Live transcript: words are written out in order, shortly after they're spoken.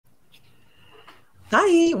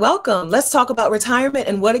Hi, welcome. Let's talk about retirement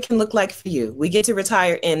and what it can look like for you. We get to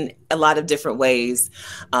retire in a lot of different ways.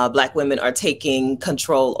 Black women are taking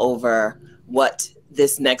control over what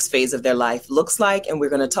this next phase of their life looks like. And we're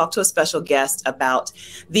going to talk to a special guest about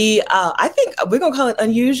I think we're going to call it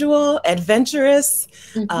unusual, adventurous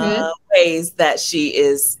ways that she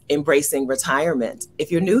is embracing retirement. If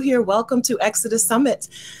you're new here, welcome to Exodus Summit.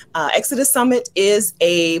 Exodus Summit is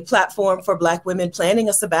a platform for Black women planning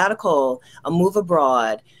a sabbatical, a move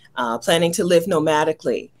abroad, planning to live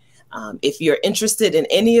nomadically. If you're interested in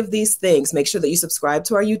any of these things, make sure that you subscribe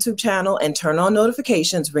to our YouTube channel and turn on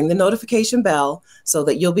notifications, ring the notification bell so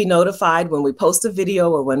that you'll be notified when we post a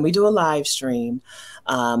video or when we do a live stream.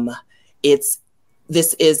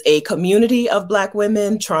 This is a community of Black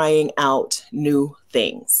women trying out new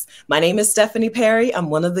things. My name is Stephanie Perry. I'm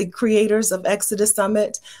one of the creators of Exodus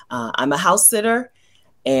Summit. I'm a house sitter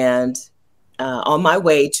and on my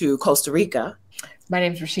way to Costa Rica. My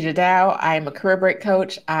name is Rashida Dow. I'm a career break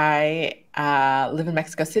coach. I live in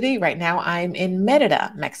Mexico City. Right now, I'm in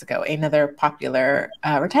Merida, Mexico, another popular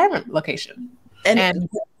retirement location. And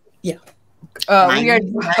yeah,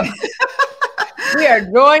 we are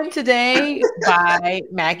joined today by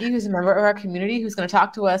Maggie, who's a member of our community, who's going to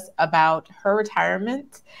talk to us about her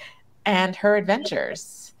retirement and her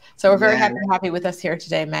adventures. So we're very happy with us here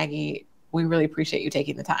today, Maggie. We really appreciate you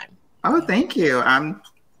taking the time. Oh, thank you. I'm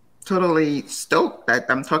totally stoked that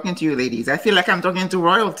I'm talking to you ladies. I feel like I'm talking to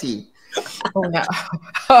royalty. Oh no.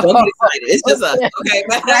 Don't be excited. It's just us. Okay.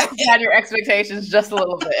 Down your expectations just a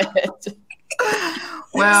little bit.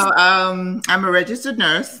 Well, I'm a registered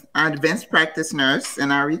nurse, an advanced practice nurse,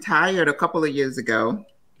 and I retired a couple of years ago.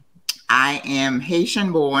 I am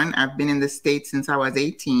Haitian born. I've been in the States since I was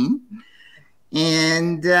 18.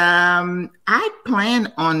 And I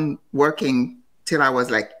planned on working till I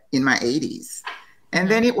was like in my 80s. And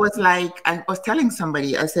then it was like, I was telling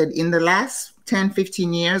somebody, I said, in the last 10,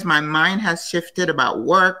 15 years, my mind has shifted about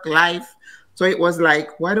work, life. So it was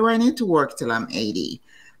like, why do I need to work till I'm 80?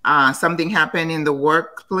 Something happened in the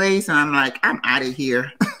workplace and I'm like, I'm out of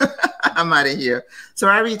here. I'm out of here. So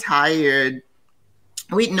I retired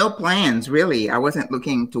with no plans, really. I wasn't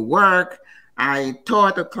looking to work. I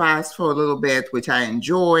taught a class for a little bit, which I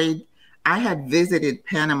enjoyed. I had visited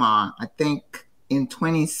Panama, I think in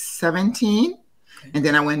 2017. And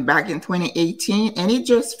then I went back in 2018 and it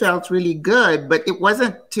just felt really good, but it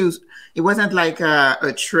wasn't like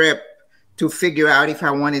a trip to figure out if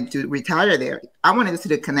I wanted to retire there. I wanted to see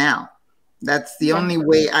the canal. That's the only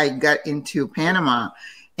way I got into Panama.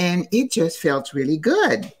 And it just felt really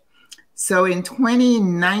good. So in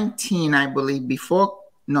 2019, I believe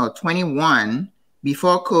 21,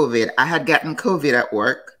 before COVID, I had gotten COVID at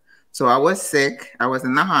work. So I was sick. I was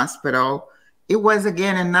in the hospital. It was,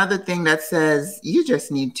 again, another thing that says you just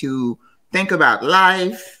need to think about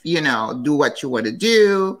life, do what you want to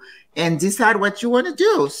do and decide what you want to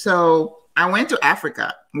do. So I went to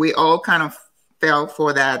Africa. We all kind of fell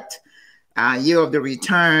for that year of the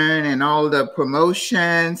return and all the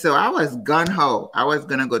promotion. So I was gung-ho. I was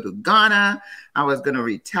going to go to Ghana. I was going to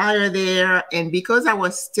retire there. And because I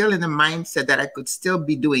was still in the mindset that I could still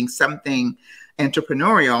be doing something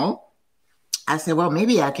entrepreneurial, I said, well,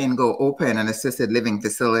 maybe I can go open an assisted living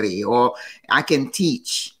facility or I can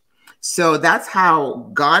teach. So that's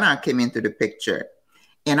how Ghana came into the picture.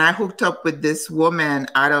 And I hooked up with this woman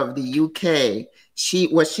out of the UK.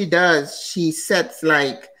 What she does, she sets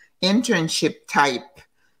like internship type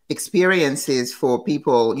experiences for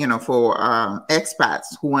people, for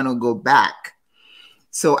expats who want to go back.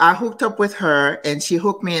 So I hooked up with her and she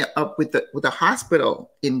hooked me up with a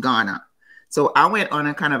hospital in Ghana. So I went on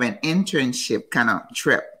a kind of an internship kind of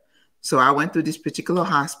trip. So I went to this particular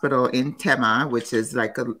hospital in Tema, which is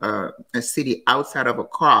like a city outside of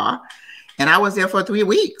Accra. And I was there for 3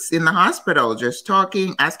 weeks in the hospital, just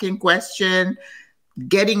talking, asking questions,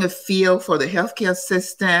 getting a feel for the healthcare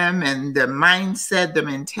system and the mindset, the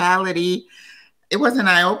mentality. It was an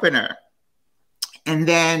eye-opener. And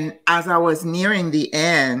then as I was nearing the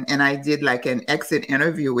end and I did like an exit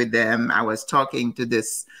interview with them, I was talking to the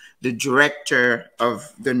director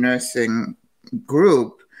of the nursing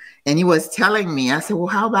group, and he was telling me, I said, well,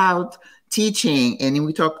 how about teaching? And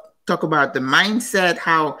we talk about the mindset,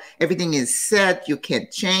 how everything is set, you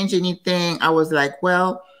can't change anything. I was like,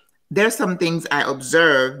 well, there's some things I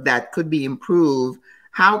observed that could be improved.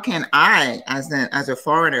 How can I, as a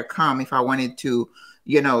foreigner, come if I wanted to,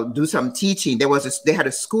 do some teaching? They had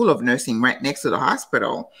a school of nursing right next to the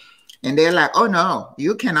hospital. And they're like, oh, no,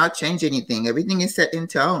 you cannot change anything. Everything is set in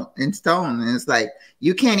stone. And it's like,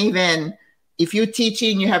 you can't even, if you're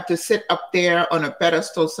teaching, you have to sit up there on a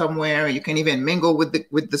pedestal somewhere. You can even mingle with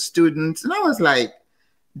the students. And I was like,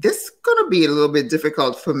 this is going to be a little bit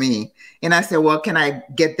difficult for me. And I said, well, can I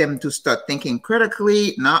get them to start thinking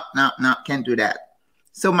critically? No, can't do that.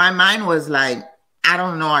 So my mind was like, I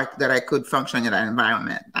don't know that I could function in that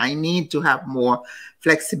environment. I need to have more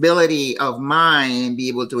flexibility of mind and be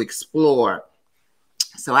able to explore.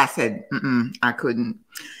 So I said, I couldn't.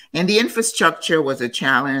 And the infrastructure was a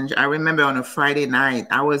challenge. I remember on a Friday night,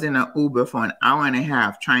 I was in an Uber for an hour and a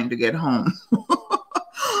half trying to get home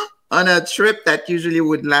on a trip that usually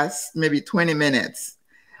would last maybe 20 minutes.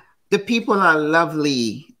 The people are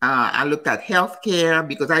lovely. I looked at healthcare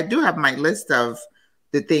because I do have my list of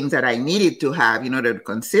the things that I needed to have in order to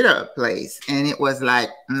consider a place. And it was like,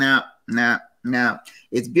 no.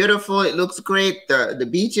 It's beautiful. It looks great. The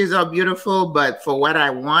beaches are beautiful. But for what I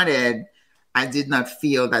wanted, I did not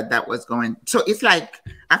feel that was going. So it's like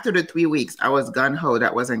after the 3 weeks, I was gung-ho.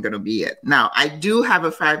 That wasn't going to be it. Now, I do have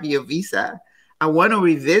a 5-year visa. I want to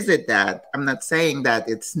revisit that. I'm not saying that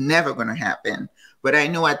it's never going to happen. But I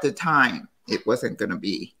knew at the time it wasn't going to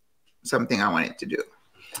be something I wanted to do.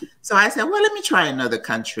 So I said, well, let me try another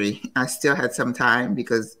country. I still had some time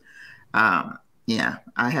because, I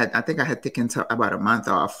think I had taken about a month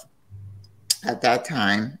off at that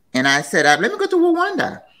time. And I said, let me go to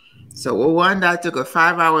Rwanda. So Rwanda, I took a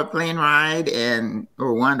 5-hour plane ride, and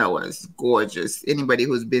Rwanda was gorgeous. Anybody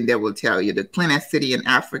who's been there will tell you, the cleanest city in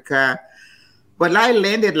Africa. But I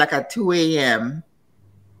landed like at 2 a.m.,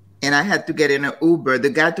 and I had to get in an Uber.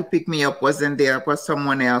 The guy to pick me up wasn't there, it was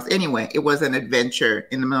someone else. Anyway, it was an adventure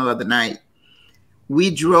in the middle of the night. We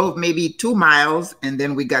drove maybe 2 miles, and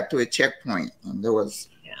then we got to a checkpoint. And there was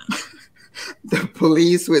the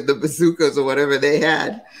police with the bazookas or whatever they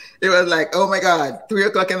had. It was like, oh my God, 3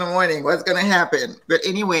 o'clock in the morning, what's going to happen? But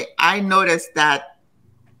anyway, I noticed that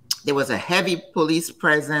there was a heavy police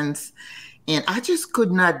presence, and I just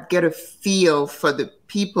could not get a feel for the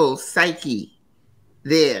people's psyche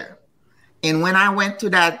there. And when I went to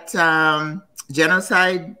that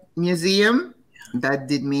genocide museum, that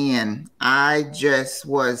did me in. I just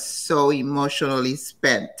was so emotionally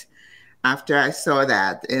spent after I saw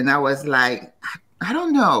that. And I was like, I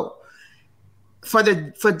don't know. For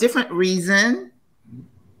different reason,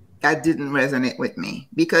 that didn't resonate with me.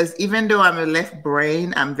 Because even though I'm a left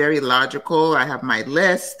brain, I'm very logical. I have my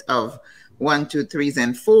list of 1, 2, 3s,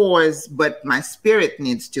 and 4s, but my spirit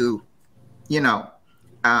needs to,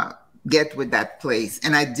 get with that place.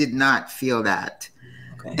 And I did not feel that.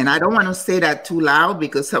 Okay. And I don't want to say that too loud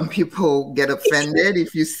because some people get offended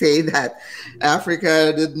if you say that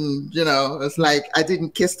Africa didn't, it's like I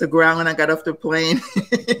didn't kiss the ground when I got off the plane,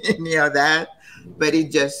 that. But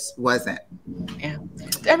it just wasn't. Yeah.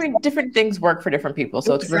 I mean, different things work for different people.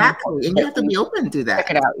 So exactly. It's really and you have to be open to that.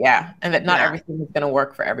 Check it out. Yeah. And that not everything is going to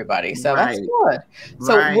work for everybody. So that's good.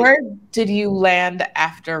 So where did you land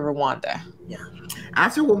after Rwanda? Yeah.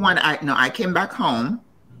 After Rwanda, I came back home.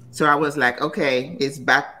 So I was like, okay, it's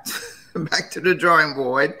back to the drawing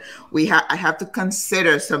board. I have to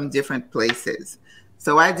consider some different places.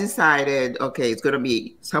 So I decided, okay, it's going to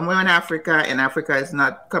be somewhere in Africa, and Africa is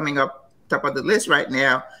not coming up top of the list right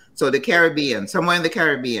now. So the Caribbean, somewhere in the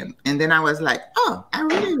Caribbean. And then I was like, oh, I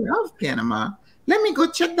really love Panama. Let me go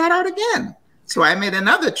check that out again. So I made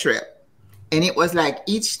another trip. And it was like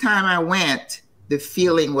each time I went, the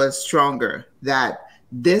feeling was stronger that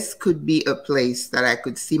this could be a place that I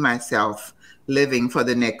could see myself living for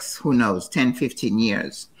the next, who knows, 10, 15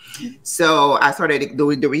 years. So I started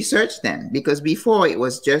doing the research then, because before it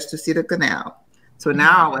was just to see the canal. So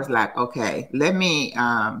now I was like, okay, let me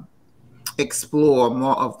explore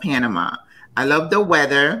more of Panama. I love the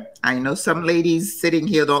weather. I know some ladies sitting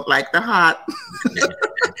here don't like the hot.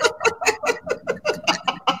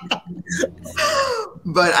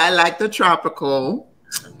 But I like the tropical.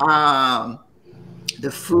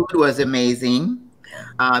 The food was amazing.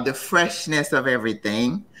 The freshness of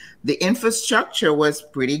everything. The infrastructure was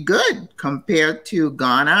pretty good compared to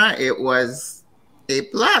Ghana. It was A+.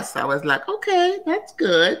 I was like, okay, that's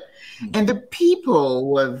good. And the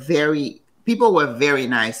people were very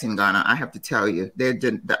nice in Ghana, I have to tell you. They're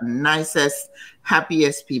the nicest,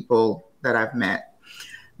 happiest people that I've met.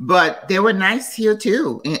 But they were nice here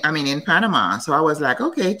too. In Panama. So I was like,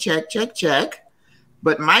 okay, check.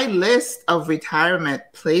 But my list of retirement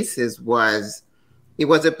places it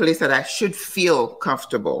was a place that I should feel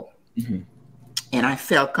comfortable. Mm-hmm. And I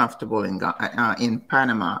felt comfortable in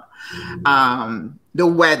Panama. The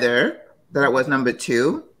weather, that was number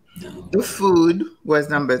 2. The food was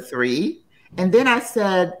number 3. And then I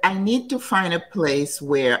said, I need to find a place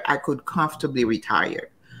where I could comfortably retire,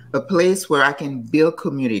 a place where I can build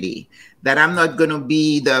community, that I'm not going to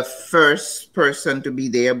be the first person to be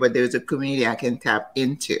there, but there's a community I can tap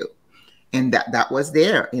into. And that was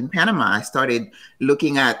there in Panama. I started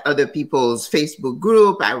looking at other people's Facebook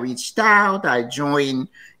group. I reached out. I joined,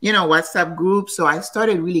 WhatsApp groups. So I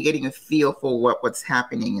started really getting a feel for what's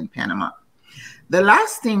happening in Panama. The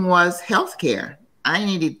last thing was healthcare. I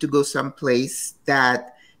needed to go someplace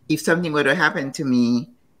that if something were to happen to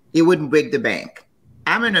me, it wouldn't break the bank.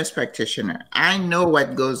 I'm a nurse practitioner. I know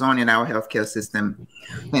what goes on in our healthcare system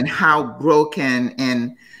and how broken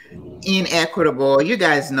and inequitable. You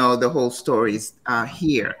guys know the whole stories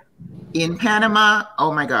here. In Panama,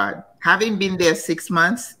 oh my God, having been there 6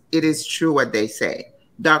 months, it is true what they say.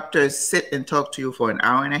 Doctors sit and talk to you for an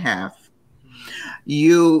hour and a half.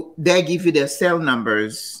 They give you their cell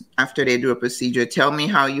numbers after they do a procedure. Tell me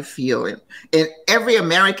how you feel. And every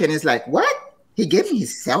American is like, what? He gave me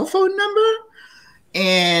his cell phone number?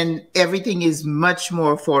 And everything is much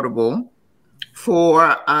more affordable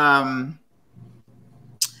for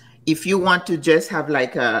if you want to just have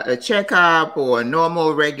like a checkup or a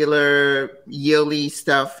normal, regular, yearly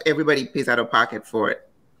stuff, everybody pays out of pocket for it.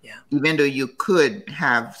 Yeah. Even though you could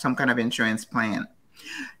have some kind of insurance plan.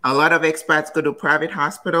 A lot of expats go to private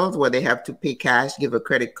hospitals where they have to pay cash, give a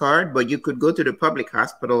credit card, but you could go to the public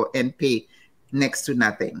hospital and pay next to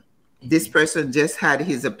nothing. Mm-hmm. This person just had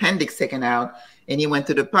his appendix taken out and he went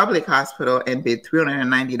to the public hospital and paid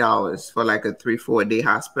 $390 for like a 3-4 day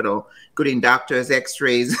hospital, including doctors,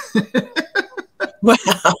 x-rays. Wow.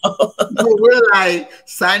 We're like,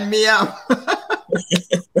 sign me up.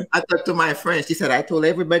 I talked to my friend. She said, I told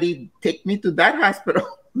everybody, take me to that hospital,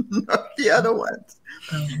 not the other ones.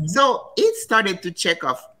 Mm-hmm. So it started to check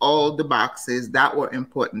off all the boxes that were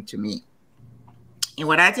important to me. And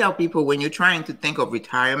what I tell people, when you're trying to think of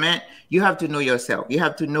retirement, you have to know yourself. You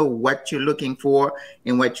have to know what you're looking for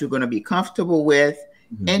and what you're going to be comfortable with.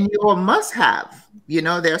 Mm-hmm. And your must-have.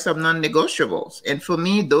 There are some non-negotiables. And for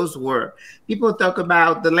me, those were, people talk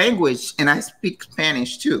about the language, and I speak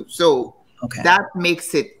Spanish too. So that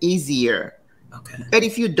makes it easier. Okay. But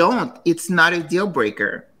if you don't, it's not a deal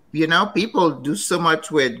breaker. People do so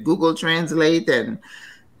much with Google Translate and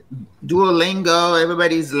Duolingo.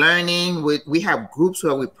 Everybody's learning. We have groups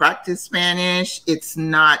where we practice Spanish. It's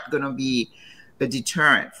not going to be a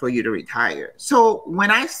deterrent for you to retire. So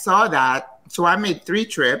when I saw that, so I made 3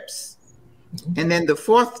 trips. And then the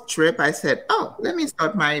 4th trip, I said, oh, let me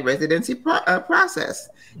start my residency process.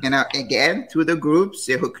 And again, through the groups,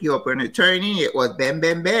 they hook you up an attorney. It was bam,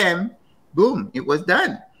 bam, bam, boom, it was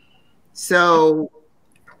done. So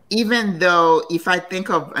even though if I think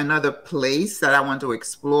of another place that I want to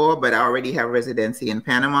explore, but I already have residency in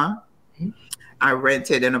Panama, I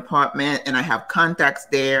rented an apartment and I have contacts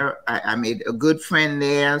there. I made a good friend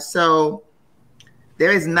there. So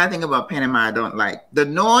there is nothing about Panama I don't like. The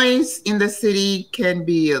noise in the city can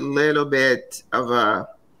be a little bit of a,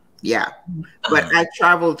 but I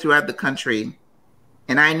travel throughout the country.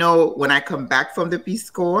 And I know when I come back from the Peace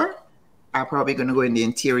Corps, I'm probably going to go in the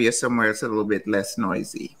interior somewhere it's a little bit less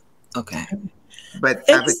noisy. Okay. But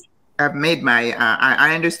I've made my,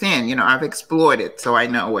 I understand, I've explored it, so I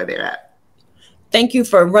know where they're at. Thank you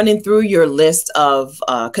for running through your list of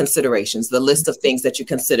considerations, the list of things that you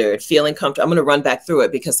considered, feeling comfortable. I'm going to run back through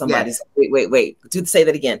it because somebody's, wait, say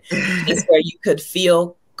that again. It's where you could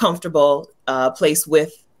feel comfortable, place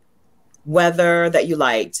with weather that you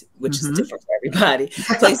liked, which is different for everybody,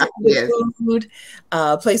 place with food,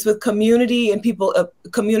 place with community and people, a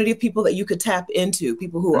community of people that you could tap into,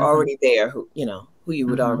 people who are already there, who you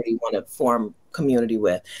would already want to form community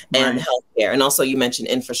with, and healthcare. And also you mentioned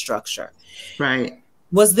infrastructure. Right.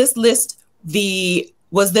 Was this list the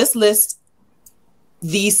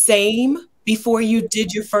same before you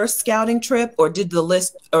did your first scouting trip, or did the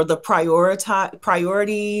list or the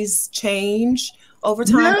priorities change over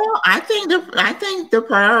time? No, I think the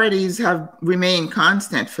priorities have remained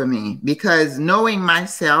constant for me, because knowing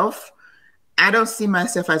myself, I don't see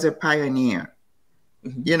myself as a pioneer.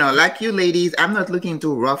 Like you ladies, I'm not looking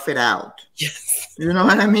to rough it out. Yes. You know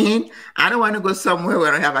what I mean? I don't want to go somewhere where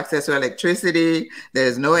I don't have access to electricity.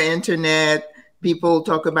 There's no internet. People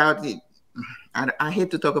talk about it. I hate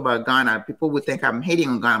to talk about Ghana. People would think I'm hating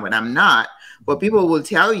on Ghana, but I'm not. But people will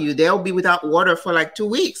tell you they'll be without water for like 2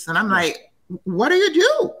 weeks. And I'm like, what do you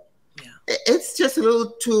do? Yeah. It's just a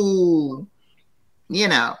little too,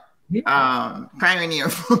 pioneer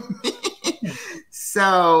for me.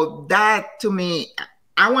 So that, to me,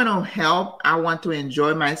 I want to help. I want to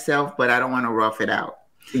enjoy myself, but I don't want to rough it out.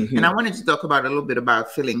 And I wanted to talk about a little bit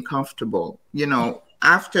about feeling comfortable.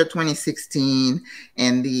 After 2016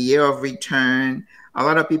 and the year of return, a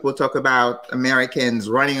lot of people talk about Americans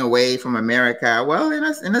running away from America. Well, in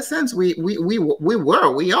a sense, we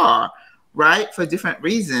are, right, for different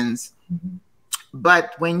reasons.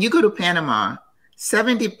 But when you go to Panama,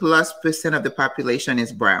 70+% of the population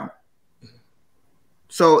is brown.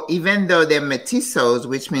 So even though they're mestizos,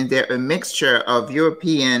 which means they're a mixture of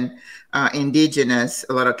European, indigenous,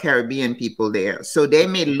 a lot of Caribbean people there. So they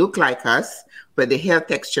may look like us, but the hair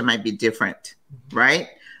texture might be different, right?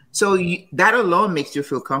 So that alone makes you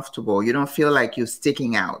feel comfortable. You don't feel like you're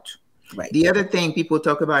sticking out. Right. The other thing people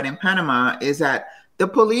talk about in Panama is that the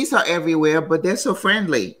police are everywhere, but they're so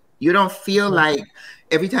friendly. You don't feel like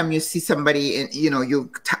every time you see somebody, and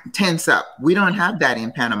you tense up. We don't have that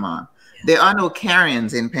in Panama. There are no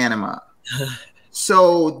Karens in Panama.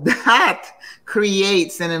 So that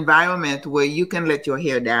creates an environment where you can let your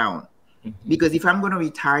hair down. Because if I'm going to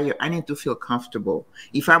retire, I need to feel comfortable.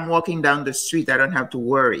 If I'm walking down the street, I don't have to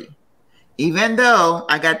worry. Even though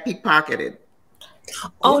I got pickpocketed.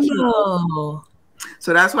 Oh, no.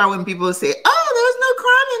 So that's why when people say, oh, there's no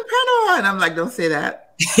crime in Panama. And I'm like, don't say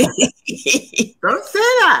that. Don't say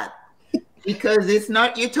that. Because it's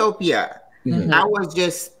not utopia. Mm-hmm. I was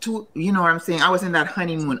just too, you know what I'm saying? I was in that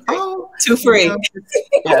honeymoon. Oh, too free.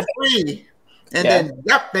 Too free. And then,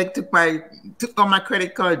 they took all my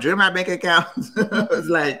credit card, drew my bank account. I was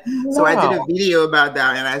like, so I did a video about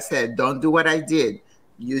that. And I said, don't do what I did.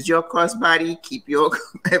 Use your crossbody, keep your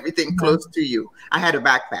everything close to you. I had a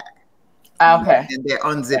backpack. Okay. And they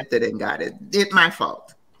unzipped it and got it. It's my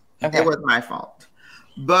fault. Okay. It was my fault.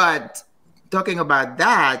 But talking about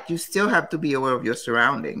that, you still have to be aware of your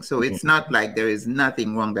surroundings. So it's not like there is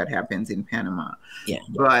nothing wrong that happens in Panama. Yeah.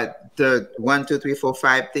 But the 1, 2, 3, 4,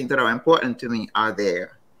 5 things that are important to me are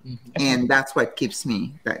there. And that's what keeps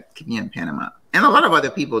me in Panama. And a lot of other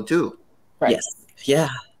people too. Right. Yes. Yeah.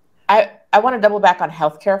 I want to double back on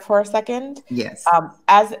healthcare for a second. Yes.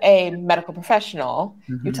 As a medical professional,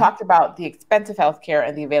 you talked about the expense of healthcare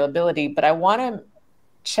and the availability, but I want to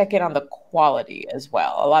check in on the quality as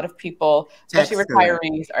well. A lot of people, especially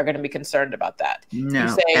retirees, are going to be concerned about that.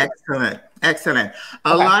 No, excellent.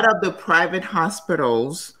 A lot of the private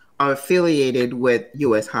hospitals are affiliated with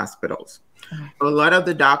U.S. hospitals. A lot of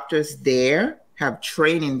the doctors there have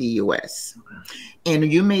trained in the U.S.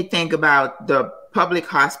 And you may think about the public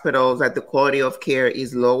hospitals that the quality of care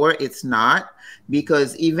is lower. It's not,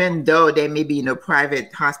 because even though they may be in a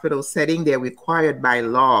private hospital setting, they're required by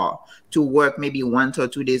law to work maybe 1 or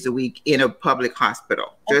 2 days a week in a public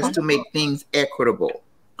hospital, just to make things equitable.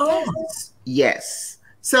 Yes.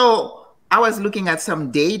 So I was looking at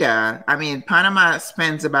some data. I mean, Panama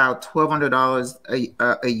spends about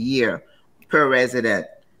 $1,200 a year per resident.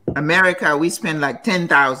 America, we spend like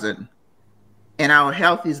 $10,000, and our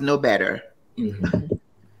health is no better.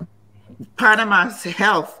 Panama's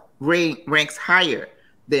health ranks higher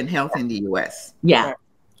than health in the U.S. Yeah.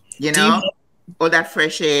 You know, all that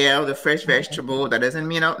fresh air, the fresh vegetable, that doesn't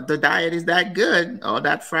mean the diet is that good. All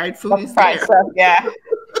that fried food is fried there. Stuff, yeah.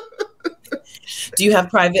 Do you have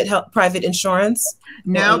private insurance?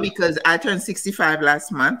 No, because I turned 65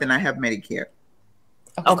 last month and I have Medicare.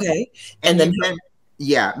 Okay. And then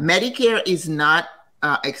Medicare is not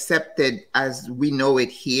accepted as we know it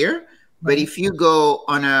here. But if you go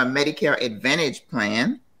on a Medicare Advantage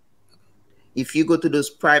plan, if you go to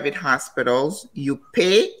those private hospitals, you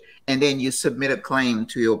pay and then you submit a claim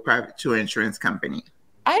to your insurance company.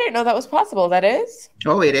 I didn't know that was possible. That is?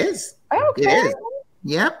 Oh, it is. Okay. It is.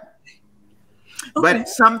 Yep. Okay. But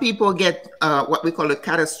some people get what we call a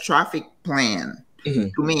catastrophic plan.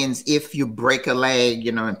 Which means if you break a leg,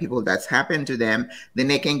 and people that's happened to them, then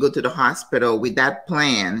they can go to the hospital with that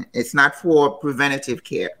plan. It's not for preventative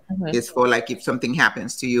care. It's for like if something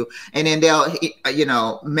happens to you, and then they'll,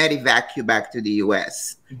 medevac you back to the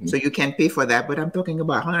U.S. So you can pay for that. But I'm talking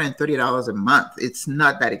about $130 a month. It's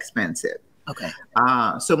not that expensive. Okay.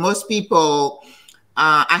 So most people,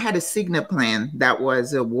 I had a Cigna plan that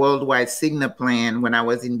was a worldwide Cigna plan when I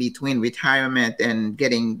was in between retirement and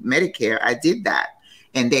getting Medicare. I did that,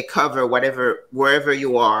 and they cover wherever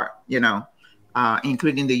you are,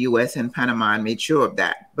 including the U.S. and Panama, and made sure of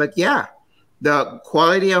that. But yeah, the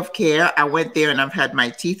quality of care, I went there and I've had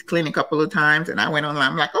my teeth cleaned a couple of times, and I went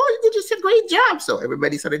online. I'm like, oh, you did just a great job. So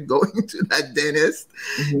everybody started going to that dentist,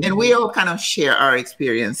 and we all kind of share our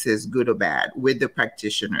experiences, good or bad, with the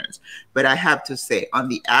practitioners. But I have to say, on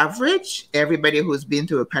the average, everybody who's been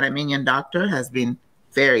to a Panamanian doctor has been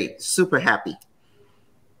super happy.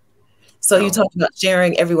 So you talked about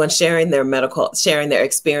everyone sharing their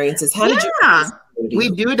experiences. How did you?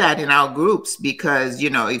 We do that in our groups because,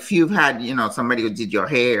 if you've had, somebody who did your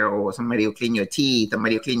hair or somebody who clean your teeth,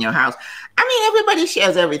 somebody who clean your house, I mean, everybody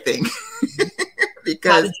shares everything.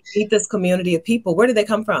 Because how did you meet this community of people? Where did they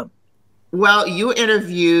come from? Well, you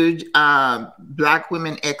interviewed Black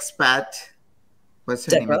women expat. What's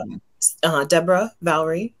her name? Deborah,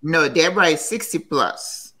 Valerie. No, Deborah is 60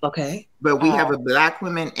 plus. Okay. But we have a Black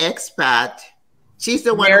woman expat. She's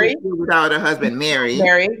the one Mary? who's without her husband, Mary.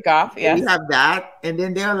 Mary Goff, yes. We have that. And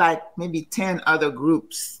then there are like maybe 10 other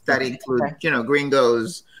groups that include,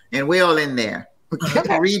 gringos. And we're all in there.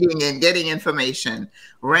 Reading and getting information.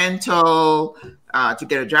 Rental, to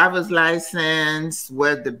get a driver's license,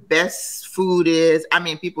 where the best food is. I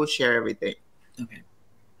mean, people share everything. Okay.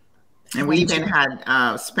 And we even had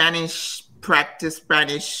practice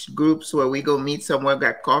Spanish groups where we go meet somewhere,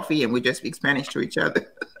 got coffee, and we just speak Spanish to each other.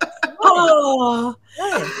 Oh,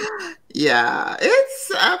 yeah.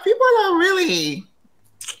 It's people are really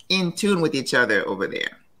in tune with each other over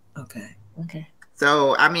there. Okay.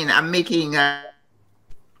 So, I mean, I'm making a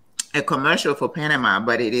commercial for Panama,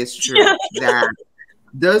 but it is true that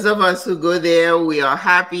those of us who go there, we are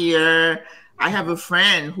happier. I have a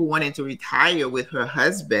friend who wanted to retire with her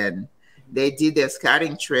husband. They did their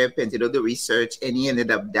scouting trip and did all the research, and he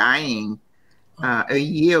ended up dying a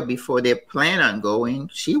year before they planned on going.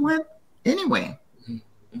 She went anyway,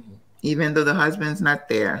 even though the husband's not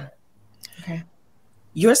there. Okay.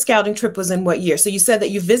 Your scouting trip was in what year? So you said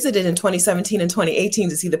that you visited in 2017 and 2018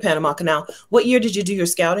 to see the Panama Canal. What year did you do your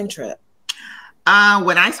scouting trip?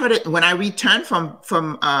 When I returned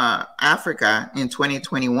from Africa in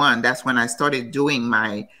 2021, that's when I started doing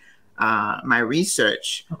my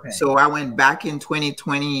research. Okay. So I went back in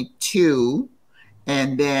 2022,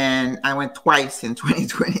 and then I went twice in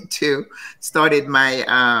 2022, started my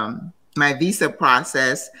my visa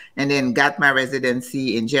process, and then got my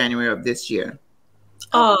residency in January of this year.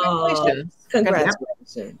 Oh,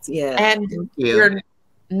 congratulations. Yeah. And you're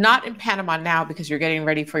not in Panama now because you're getting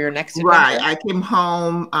ready for your next adventure. Right. I came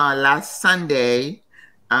home last Sunday,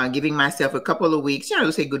 giving myself a couple of weeks,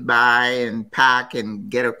 to say goodbye and pack and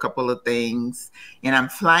get a couple of things. And I'm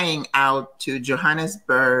flying out to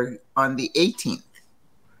Johannesburg on the 18th.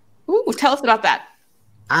 Ooh, tell us about that.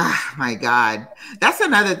 Ah, my God. That's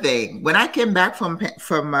another thing. When I came back from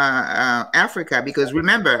Africa, because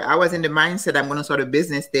remember, I was in the mindset, I'm going to start a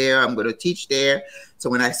business there. I'm going to teach there. So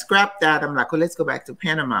when I scrapped that, I'm like, oh, let's go back to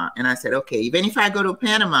Panama. And I said, okay, even if I go to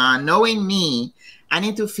Panama, knowing me, I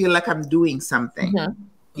need to feel like I'm doing something. Mm-hmm.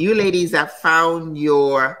 You ladies have found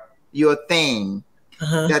your thing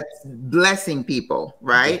that's blessing people,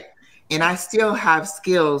 right? Mm-hmm. And I still have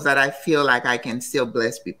skills that I feel like I can still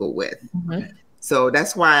bless people with. Mm-hmm. So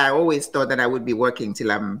that's why I always thought that I would be working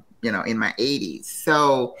till I'm, in my 80s.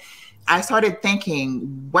 So I started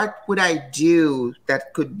thinking, what would I do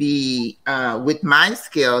that could be, with my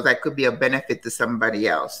skills, that could be a benefit to somebody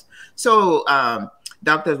else? So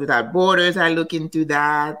Doctors Without Borders, I look into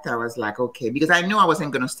that. I was like, okay, because I knew I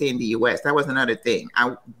wasn't going to stay in the US. That was another thing.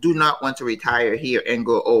 I do not want to retire here and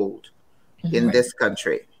go old in this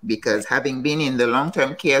country, because having been in the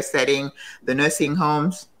long-term care setting, the nursing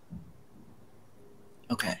homes.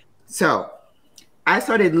 Okay. So I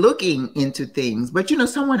started looking into things, but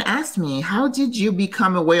someone asked me, how did you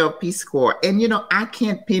become aware of Peace Corps? And I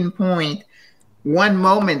can't pinpoint one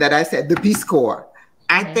moment that I said the Peace Corps.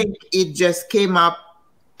 I think it just came up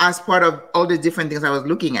as part of all the different things I was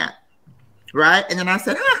looking at, right? And then I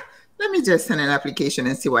said, let me just send an application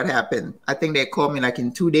and see what happened. I think they called me like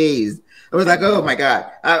in 2 days. I was like, oh my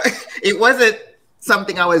God. It wasn't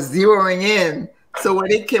something I was zeroing in. So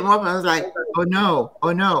when it came up, I was like, oh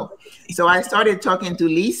no. So I started talking to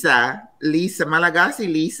Lisa Malagasy.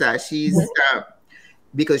 Lisa, she's,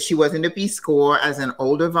 because she was in the Peace Corps as an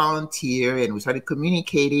older volunteer, and we started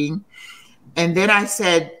communicating. And then I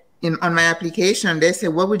said, on my application, they said,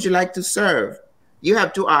 what would you like to serve? You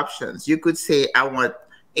have two options. You could say, I want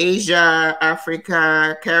Asia,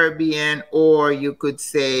 Africa, Caribbean, or you could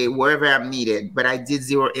say wherever I'm needed. But I did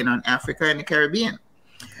zero in on Africa and the Caribbean.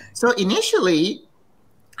 So initially,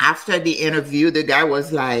 after the interview, the guy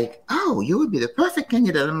was like, oh, you would be the perfect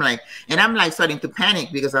candidate. I'm like starting to panic,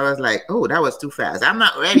 because I was like, oh, that was too fast. I'm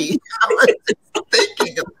not ready. I was just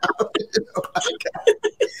thinking about it.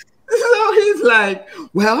 So he's like,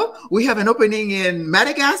 well, we have an opening in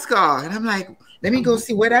Madagascar. And I'm like, let me go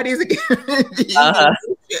see where that is again.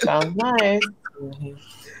 Sounds nice.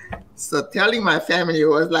 So telling my family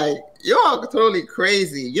was like, you're totally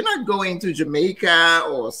crazy. You're not going to Jamaica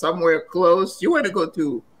or somewhere close. You want to go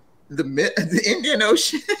to the Indian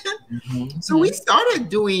Ocean. Mm-hmm. So we started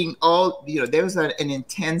doing there was an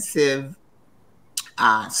intensive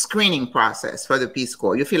screening process for the Peace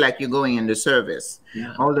Corps. You feel like you're going into service.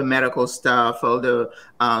 Yeah. All the medical stuff, all the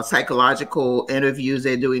psychological interviews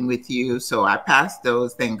they're doing with you. So I passed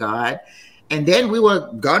those, thank God. And then we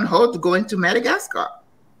were gung-ho to go into Madagascar.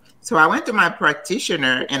 So I went to my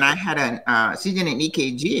practitioner and I had she did an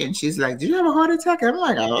EKG and she's like, "Did you have a heart attack?" I'm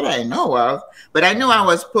like, "Oh, I know of," but I knew I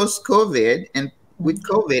was post-COVID, and with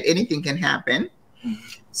COVID, anything can happen.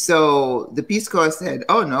 So the Peace Corps said,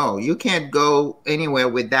 "Oh no, you can't go anywhere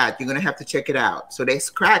with that. You're gonna have to check it out." So they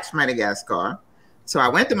scratched Madagascar. So I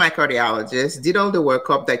went to my cardiologist, did all the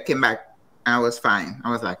workup, that came back. I was fine.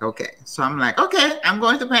 I was like, okay. So I'm like, okay, I'm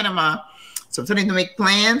going to Panama. So I'm starting to make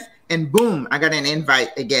plans, and boom, I got an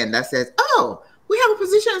invite again that says, "Oh, we have a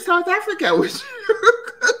position in South Africa, which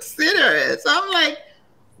consider it." So I'm like,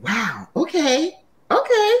 wow, okay.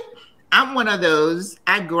 I'm one of those.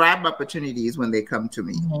 I grab opportunities when they come to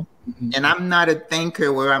me. And I'm not a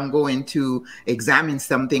thinker where I'm going to examine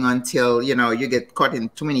something until, you get caught in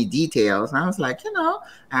too many details. And I was like,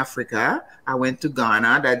 Africa, I went to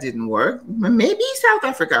Ghana, that didn't work. Maybe South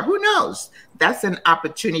Africa, who knows? That's an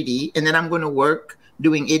opportunity. And then I'm going to work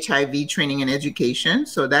doing HIV training and education.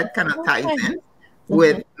 So that kind of ties in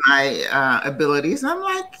with my abilities. I'm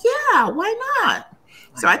like, yeah, why not?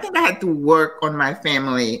 So I think I had to work on my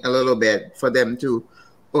family a little bit for them to,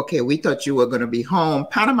 okay, we thought you were going to be home.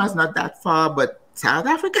 Panama's not that far, but South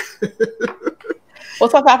Africa? Well,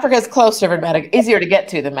 South Africa is closer, easier to get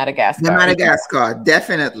to than Madagascar. Madagascar,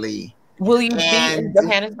 definitely. Will you be in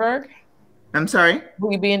Johannesburg? I'm sorry?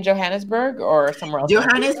 Will you be in Johannesburg or somewhere else?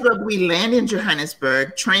 Johannesburg, we land in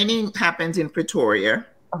Johannesburg. Training happens in Pretoria.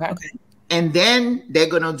 Okay. And then they're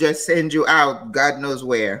going to just send you out, God knows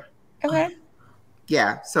where. Okay.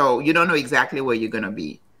 Yeah, so you don't know exactly where you're going to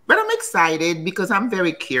be. But I'm excited because I'm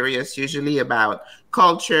very curious usually about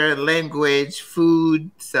culture, language, food.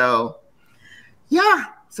 So, yeah.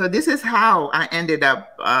 So this is how I ended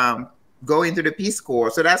up going to the Peace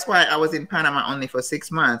Corps. So that's why I was in Panama only for 6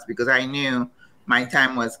 months, because I knew my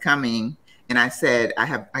time was coming. And I said,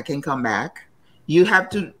 I can come back. You have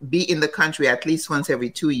to be in the country at least once every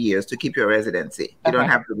 2 years to keep your residency. You don't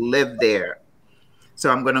have to live there. So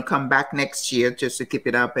I'm going to come back next year just to keep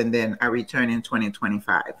it up, and then I return in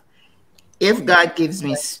 2025. If God gives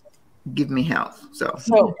me health.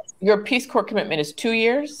 So your Peace Corps commitment is 2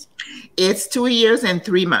 years? It's 2 years and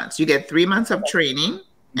 3 months. You get 3 months of training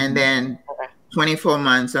and then 24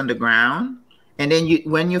 months on the ground. And then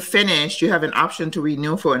when you finish, you have an option to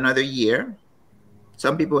renew for another year.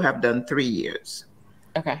 Some people have done 3 years.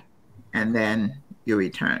 Okay. And then you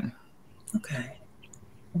return. Okay.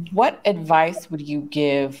 What advice would you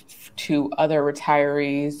give to other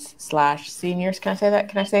retirees / seniors? Can I say that?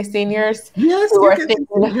 Can I say seniors? Yes, who are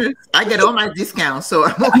thinking, I get all my discounts, so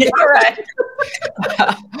I'm okay.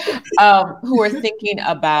 Who are thinking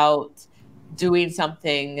about doing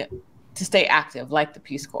something to stay active, like the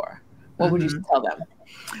Peace Corps? What would you tell them?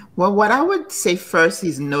 Well, what I would say first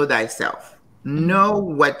is know thyself. Know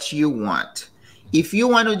what you want. If you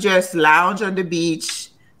want to just lounge on the beach,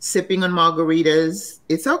 sipping on margaritas,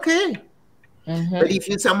 it's okay. But if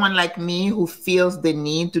you're someone like me who feels the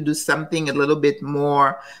need to do something a little bit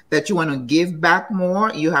more, that you want to give back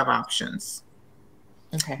more, you have options.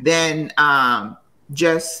 Okay. Then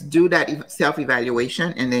just do that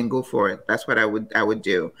self-evaluation and then go for it. That's what I would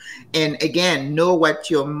do. And again, know what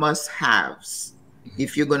your must-haves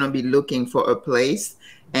if you're going to be looking for a place.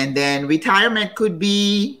 And then retirement could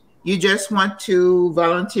be you just want to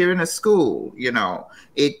volunteer in a school,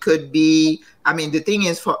 It could be, the thing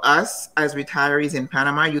is, for us as retirees in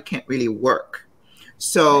Panama, you can't really work.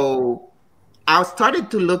 So I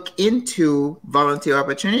started to look into volunteer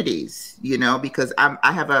opportunities, because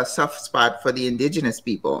I have a soft spot for the indigenous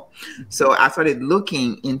people. So I started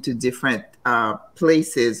looking into different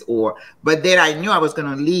places, but then I knew I was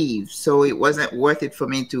going to leave. So it wasn't worth it for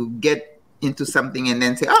me to get into something and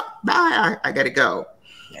then say, oh, bye, I got to go.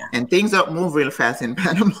 Yeah. And things don't move real fast in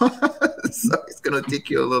Panama, so it's going to take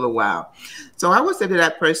you a little while. So I would say to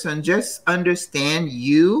that person, just understand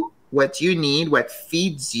what you need, what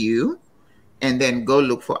feeds you, and then go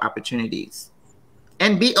look for opportunities.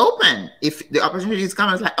 And be open. If the opportunities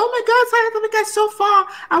come, it's like, oh my God, South Africa's so far.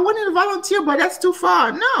 I wanted to volunteer, but that's too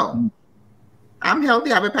far. No, I'm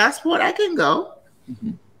healthy. I have a passport. I can go.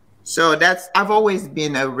 So I've always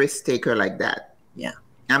been a risk taker like that. Yeah.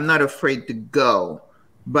 I'm not afraid to go.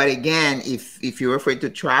 But again, if you're afraid to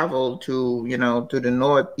travel to the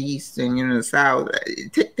northeast and the south,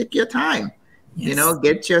 take your time. Yes.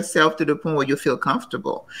 Get yourself to the point where you feel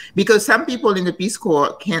comfortable. Because some people in the Peace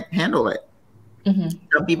Corps can't handle it.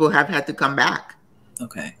 Some people have had to come back.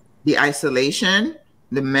 Okay. The isolation,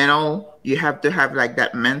 the mental, you have to have like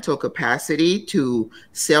that mental capacity to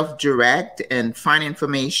self-direct and find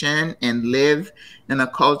information and live in a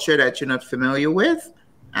culture that you're not familiar with.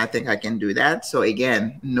 I think I can do that. So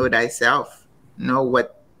again, know thyself. Know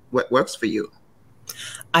what works for you.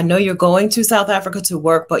 I know you're going to South Africa to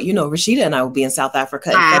work, but you know, Rashida and I will be in South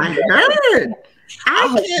Africa. I heard.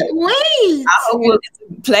 I can't wait. I hope we'll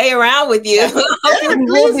play around with you. We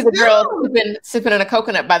will be the girls sipping on a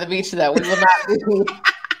coconut by the beach, though. We will not be.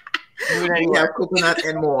 We have coconut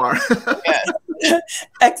and more.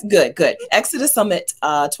 Yes. Good. Exodus Summit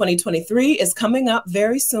 2023 is coming up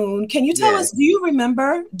very soon. Can you tell us, do you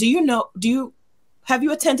remember, have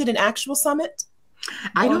you attended an actual summit?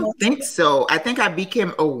 I don't think so. I think I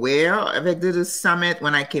became aware of Exodus Summit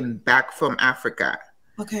when I came back from Africa.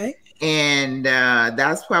 Okay. And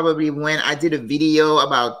that's probably when I did a video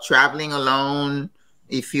about traveling alone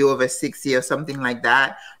if you're over 60 or something like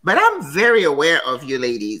that. But I'm very aware of you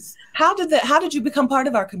ladies. How did you become part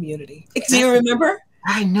of our community? Do you remember?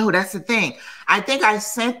 I know, that's the thing. I think I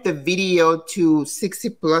sent the video to 60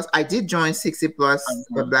 Plus. I did join 60 Plus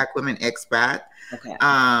for Black Women Expat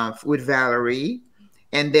with Valerie.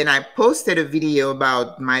 And then I posted a video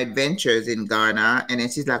about my adventures in Ghana. And then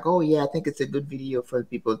she's like, oh, yeah, I think it's a good video for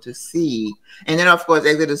people to see. And then, of course,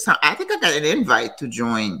 I think I got an invite to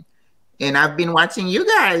join. And I've been watching you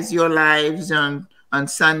guys, your lives on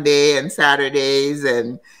Sunday and Saturdays.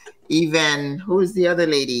 And even, who's the other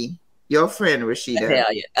lady? Your friend, Rashida.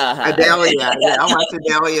 Adelia. Adelia. Yeah, I watch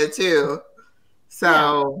Adelia too.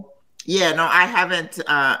 So... Yeah, no, I haven't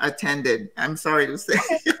attended. I'm sorry to say.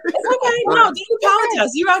 It's okay. No, don't apologize.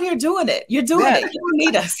 You're out here doing it. You're doing it. You don't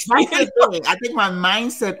need us. I think my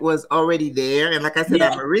mindset was already there. And like I said,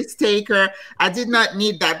 I'm a risk taker. I did not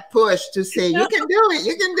need that push to say, you can do it.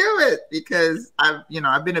 You can do it. Because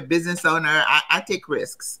I've been a business owner. I take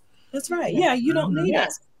risks. That's right. Yeah, you don't need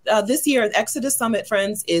us. This year, Exodus Summit,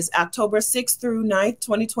 friends, is October 6th through 9th,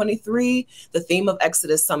 2023. The theme of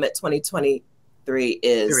Exodus Summit 2023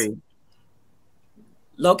 is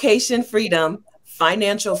location freedom,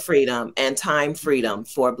 financial freedom, and time freedom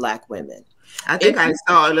for Black women. I think I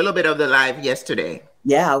saw a little bit of the live yesterday.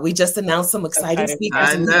 Yeah, we just announced some exciting speakers.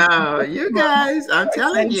 I know, you guys, I'm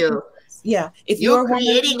telling you. Yeah, if you're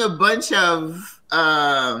creating a bunch of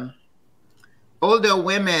older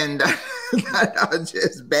women that are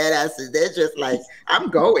just badasses. They're just like, I'm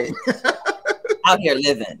going. Out here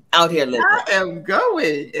living. I am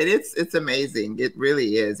going. And it's amazing. It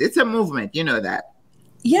really is. It's a movement. You know that.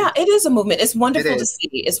 Yeah, it is a movement. It's wonderful to see.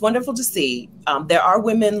 It's wonderful to see. There are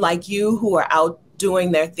women like you who are out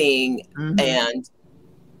doing their thing, and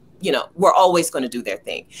we're always going to do their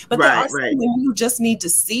thing. But there are some women who just need to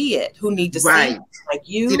see it, who need to see it, like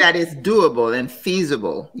you. See that it's doable and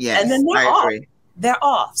feasible. Yes, and then I agree. They're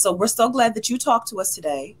off. So we're so glad that you talked to us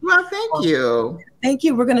today. Well, thank you. Thank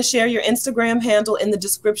you. We're going to share your Instagram handle in the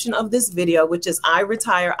description of this video, which is I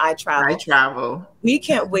Retire, I Travel. I Travel. We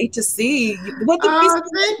can't wait to see what the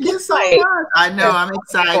thank you so much. I know. I'm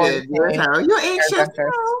excited. You're anxious?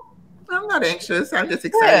 No, I'm not anxious. I'm just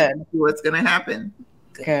excited to see what's going to happen.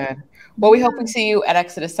 Good. Well, we hope we see you at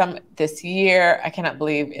Exodus Summit this year. I cannot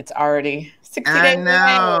believe it's already 60 days. I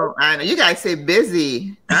know. You guys say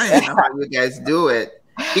busy. I don't know how you guys do it.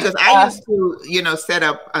 Because I used to, set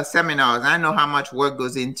up seminars. I know how much work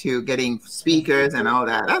goes into getting speakers and all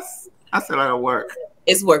that. That's a lot of work.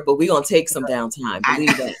 It's work, but we're going to take some downtime.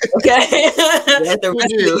 Believe that. Okay? The rest of the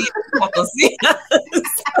year, you're not going to see us.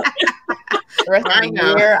 The rest of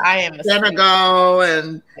the year, I am Senegal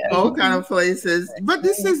and all kind of places. But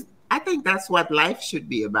I think that's what life should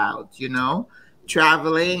be about,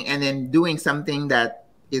 traveling and then doing something that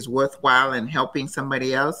is worthwhile and helping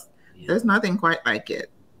somebody else. There's nothing quite like it.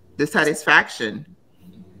 The satisfaction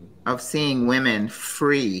of seeing women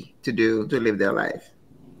free to live their life.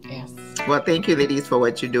 Yes. Well, thank you, ladies, for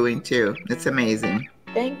what you're doing too. It's amazing.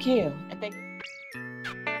 Thank you. And thank you.